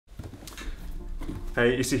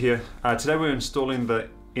Hey, Issy here. Today we're installing the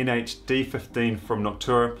NH-D15 from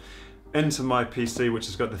Noctua into my PC, which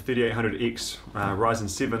has got the 3800X Ryzen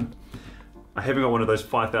 7. I haven't got one of those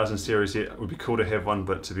 5000 series yet. It would be cool to have one,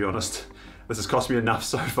 but to be honest, this has cost me enough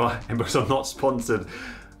so far, and because I'm not sponsored,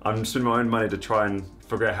 I'm spending my own money to try and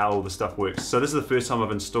figure out how all this stuff works. So this is the first time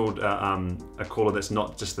I've installed a cooler that's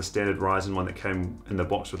not just the standard Ryzen one that came in the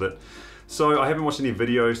box with it. So I haven't watched any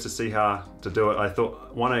videos to see how to do it. I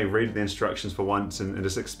thought, why don't I read the instructions for once and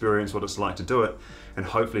just experience what it's like to do it and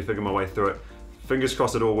hopefully figure my way through it. Fingers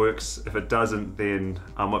crossed it all works. If it doesn't, then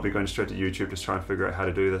I might be going straight to YouTube to try and figure out how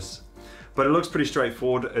to do this. But it looks pretty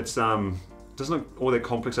straightforward. It's doesn't look all that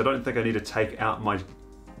complex. I don't think I need to take out my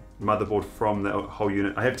motherboard from the whole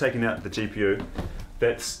unit. I have taken out the GPU.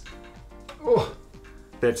 That's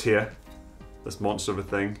here. This monster of a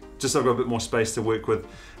thing. Just so I've got a bit more space to work with.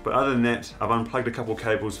 But other than that, I've unplugged a couple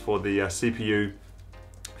cables for the CPU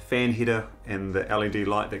fan header and the LED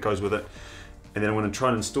light that goes with it. And then I'm going to try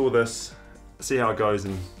and install this, see how it goes,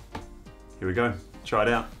 and here we go. Try it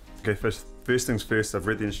out. Okay, first things first, I've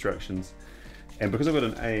read the instructions. And because I've got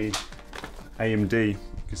an AMD, you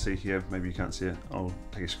can see here, maybe you can't see it, I'll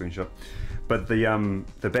take a screenshot. But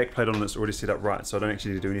the back plate on it's already set up right, so I don't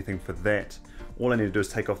actually need to do anything for that. All I need to do is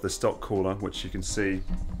take off the stock cooler, which you can see,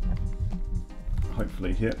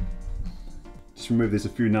 hopefully here. Just remove, there's a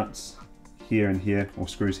few nuts here and here, or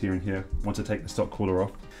screws here and here, once I take the stock cooler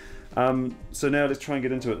off. So now let's try and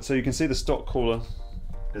get into it. So you can see the stock cooler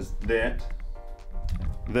is that.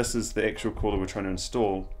 This is the actual cooler we're trying to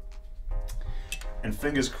install. And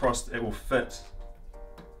fingers crossed it will fit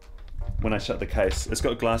when I shut the case. It's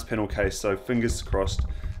got a glass panel case, so fingers crossed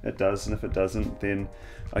it does, and if it doesn't, then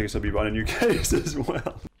I guess I'll be buying a new case as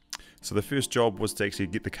well. So the first job was to actually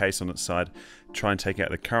get the case on its side, try and take out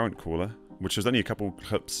the current cooler, which was only a couple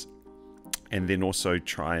clips, and then also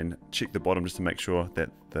try and check the bottom just to make sure that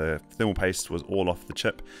the thermal paste was all off the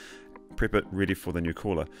chip, prep it ready for the new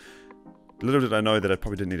cooler. Little did I know that I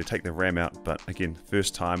probably didn't need to take the RAM out, but again,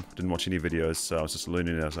 first time, didn't watch any videos, so I was just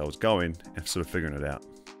learning as I was going and sort of figuring it out.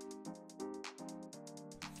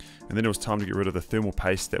 And then it was time to get rid of the thermal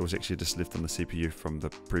paste that was actually just left on the CPU from the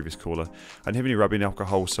previous cooler. I didn't have any rubbing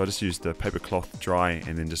alcohol, so I just used the paper cloth dry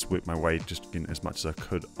and then just worked my way just in as much as I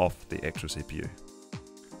could off the actual CPU.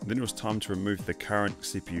 And then it was time to remove the current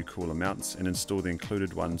CPU cooler mounts and install the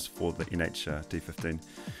included ones for the NH-D15.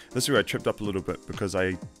 This is where I tripped up a little bit because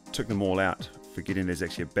I took them all out, forgetting there's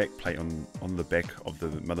actually a back plate on the back of the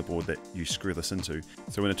motherboard that you screw this into.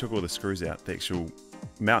 So when I took all the screws out, the actual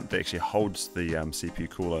mount that actually holds the CPU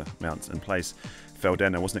cooler mounts in place fell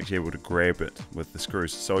down. I wasn't actually able to grab it with the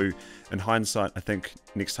screws. So in hindsight, I think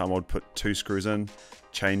next time I would put 2 screws in,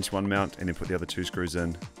 change one mount, and then put the other 2 screws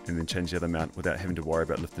in, and then change the other mount without having to worry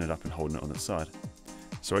about lifting it up and holding it on its side.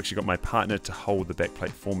 So I actually got my partner to hold the back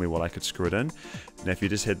plate for me while I could screw it in. Now if you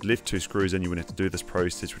just had left 2 screws in, you wouldn't have to do this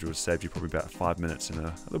process, which would save you probably about 5 minutes and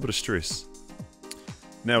a little bit of stress.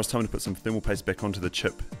 Now it's time to put some thermal paste back onto the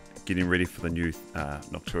chip, getting ready for the new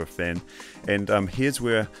Noctua fan. And here's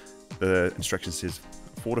where the instruction says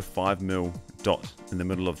 4 to 5mm dot in the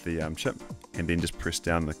middle of the chip, and then just press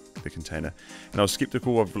down the container. And I was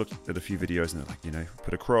skeptical. I've looked at a few videos and they're like, you know,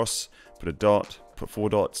 put a cross, put a dot, put 4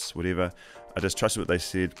 dots, whatever. I just trusted what they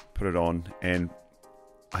said, put it on, and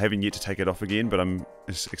I haven't yet to take it off again, but I'm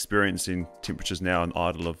experiencing temperatures now in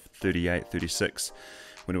idle of 38, 36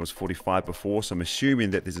 when it was 45 before, so I'm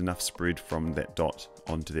assuming that there's enough spread from that dot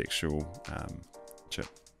onto the actual chip.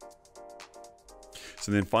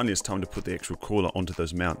 So then finally it's time to put the actual cooler onto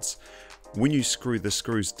those mounts. When you screw the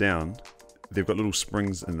screws down, they've got little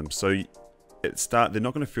springs in them, so they're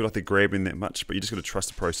not going to feel like they're grabbing that much, but you just got to trust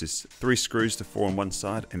the process. 3 screws to 4 on one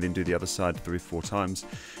side, and then do the other side 3 or 4 times.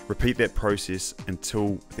 Repeat that process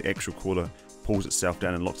until the actual cooler pulls itself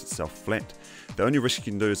down and locks itself flat. The only risk you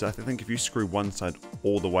can do is, I think if you screw one side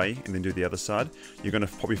all the way and then do the other side, you're going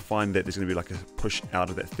to probably find that there's going to be like a push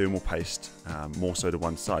out of that thermal paste, more so to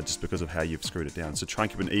one side, just because of how you've screwed it down. So try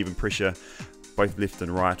and keep an even pressure, both left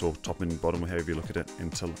and right, or top and bottom, or however you look at it,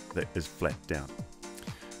 until that is flat down.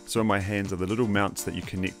 So in my hands are the little mounts that you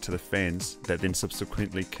connect to the fans that then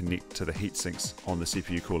subsequently connect to the heat sinks on the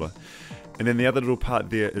CPU cooler. And then the other little part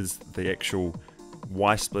there is the actual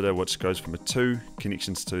Y splitter, which goes from 2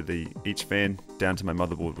 connections to each fan down to my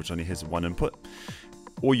motherboard, which only has 1 input.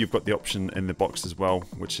 Or you've got the option in the box as well,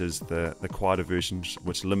 which is the quieter version,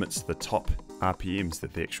 which limits the top RPMs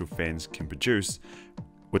that the actual fans can produce,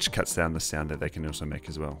 which cuts down the sound that they can also make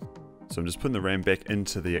as well. So I'm just putting the RAM back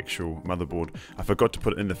into the actual motherboard. I forgot to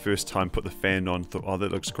put it in the first time, put the fan on, thought, oh,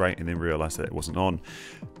 that looks great, and then realized that it wasn't on.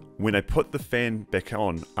 When I put the fan back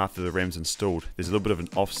on after the RAM's installed, there's a little bit of an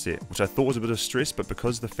offset, which I thought was a bit of stress, but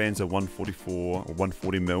because the fans are 144 or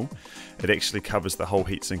 140 mil, it actually covers the whole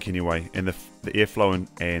heatsink anyway, and the airflow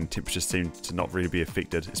and temperature seem to not really be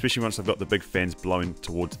affected, especially once I've got the big fans blowing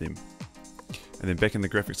towards them. And then back in the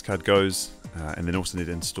graphics card goes, and then also need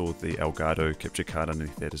to install the Elgato capture card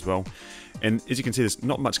underneath that as well. And as you can see, there's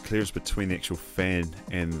not much clearance between the actual fan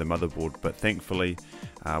and the motherboard, but thankfully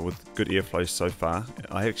with good airflow so far,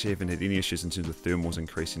 I actually haven't had any issues in terms of thermals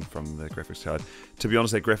increasing from the graphics card. To be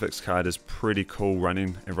honest, that graphics card is pretty cool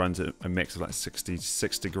running. It runs at a max of like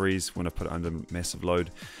 66 degrees when I put it under massive load.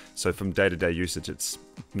 So from day-to-day usage, it's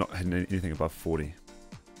not hitting anything above 40.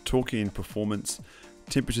 Talking performance,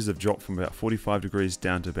 temperatures have dropped from about 45 degrees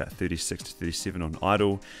down to about 36 to 37 on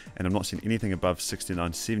idle, and I'm not seeing anything above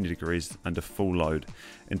 69, 70 degrees under full load.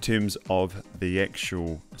 In terms of the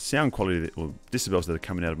actual sound quality or decibels that are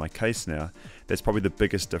coming out of my case now, that's probably the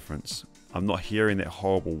biggest difference. I'm not hearing that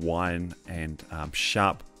horrible whine and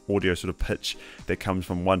sharp audio sort of pitch that comes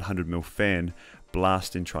from 100mm fan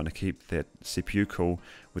blasting, trying to keep that CPU cool.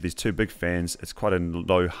 With these two big fans, it's quite a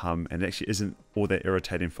low hum, and it actually isn't all that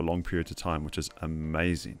irritating for long periods of time, which is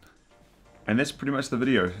amazing. And that's pretty much the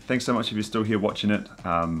video. Thanks so much if you're still here watching it.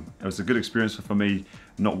 It was a good experience for me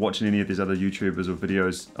not watching any of these other YouTubers or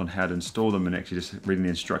videos on how to install them and actually just reading the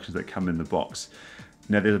instructions that come in the box.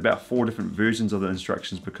 Now there's about 4 different versions of the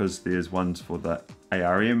instructions, because there's ones for the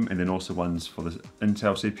ARM and then also ones for the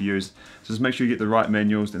Intel CPUs. So just make sure you get the right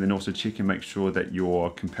manuals, and then also check and make sure that you're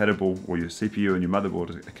compatible, or your CPU and your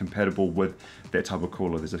motherboard are compatible with that type of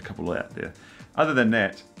cooler. There's a couple out there. Other than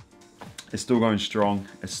that, it's still going strong.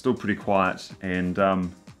 It's still pretty quiet, and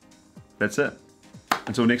that's it.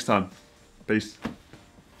 Until next time, peace.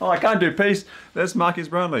 Oh, I can't do peace. That's Marcus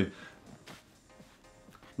Brownlee.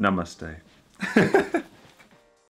 Namaste.